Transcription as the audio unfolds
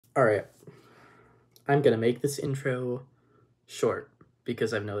Alright, I'm gonna make this intro short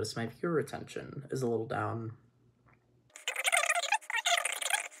because I've noticed my viewer retention is a little down.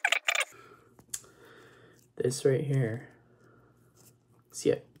 This right here, see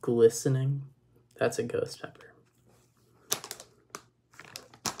it glistening? That's a ghost pepper.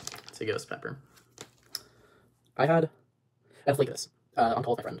 It's a ghost pepper. I had a flake of this on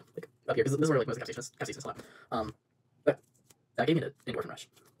call with my friend, like up here, because this is where like most of the gas stations left. But that gave me the endorphin rush,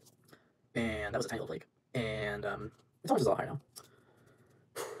 and that was a tiny little flake. And it's how much is all high now?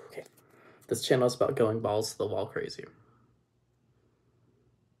 Okay, this channel is about going balls to the wall crazy.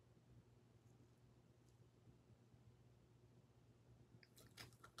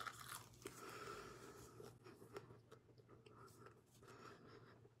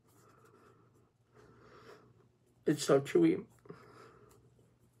 It's so chewy.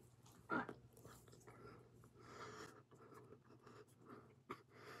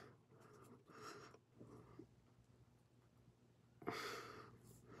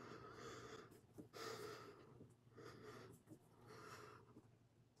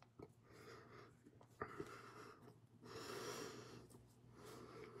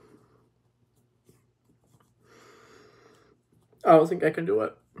 I don't think I can do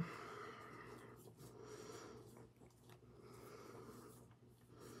it.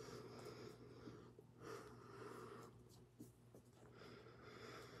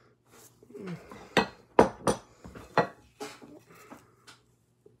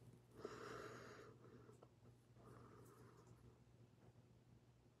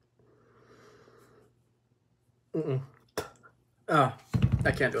 Oh,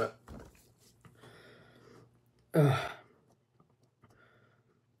 I can't do it.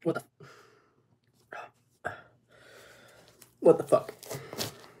 What the? What the fuck?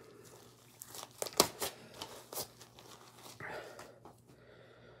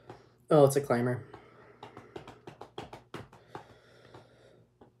 Oh, it's a climber.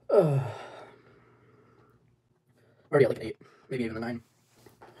 Already at like an 8, maybe even a 9.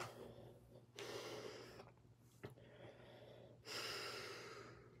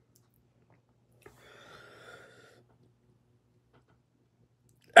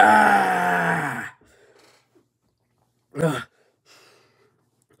 Ah! Ugh.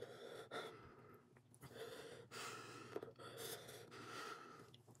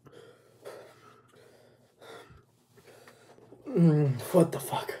 What the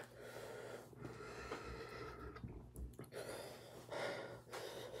fuck?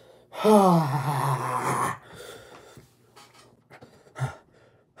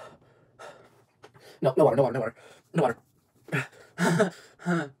 No, no water, no water, no water, no water.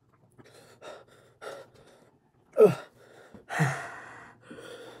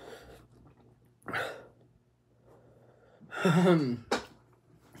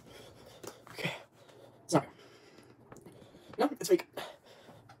 Okay. It's not. No, it's fake.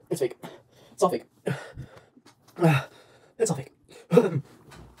 It's fake. It's all fake. It's all fake.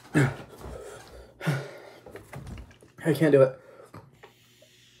 I can't do it.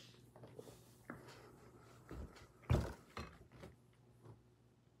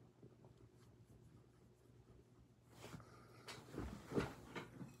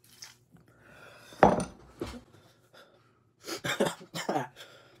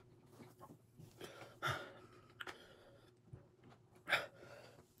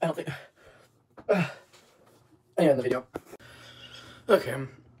 I don't think. I end the video. Okay,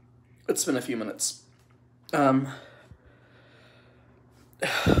 it's been a few minutes.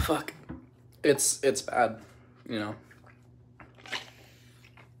 Fuck. It's bad, you know.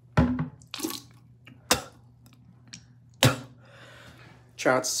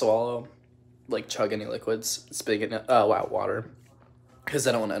 Try not to swallow, like chug any liquids, spit it out water, because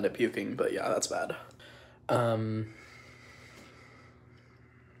I don't want to end up puking. But yeah, that's bad. I'm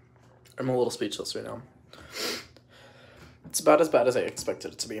a little speechless right now. It's about as bad as I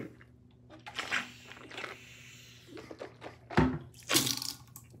expected it to be.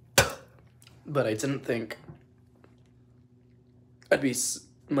 But I didn't think I'd be as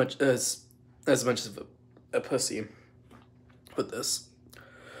much of a pussy with this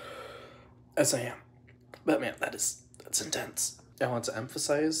as I am. But man, that's intense. I want to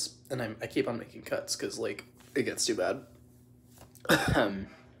emphasize, and I keep on making cuts because like it gets too bad.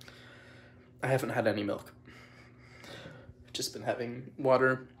 I haven't had any milk. Just been having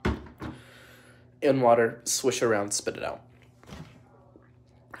water. In water, swish around, spit it out.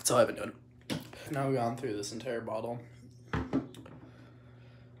 That's all I've been doing. Now we've gone through this entire bottle.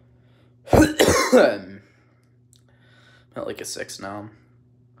 I'm at like a 6 now.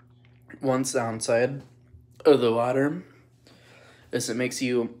 One downside of the water is it makes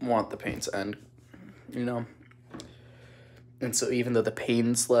you want the pain to end, you know? And so even though the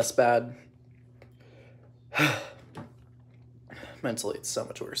pain's less bad, mentally it's so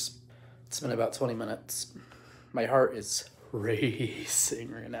much worse. It's been about 20 minutes. My heart is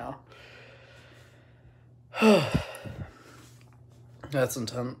racing right now. That's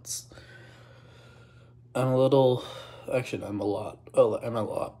intense. I'm a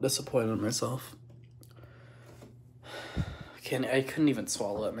lot disappointed in myself. I couldn't even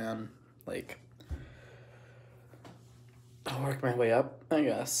swallow it, man. Like, I'll work my way up, I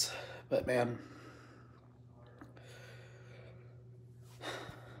guess. But man,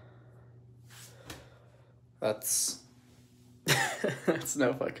 that's that's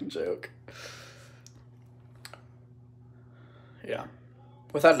no fucking joke. Yeah,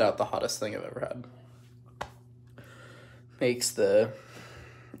 without a doubt, the hottest thing I've ever had. Makes the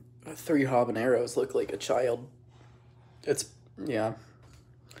 3 habaneros look like a child. It's, yeah.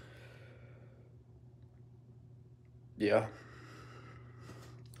 Yeah.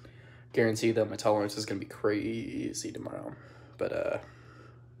 Guarantee that my tolerance is gonna be crazy tomorrow. But, I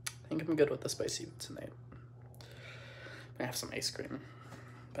think I'm good with the spicy tonight. I have some ice cream.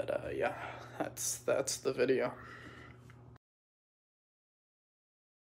 But, yeah, that's the video.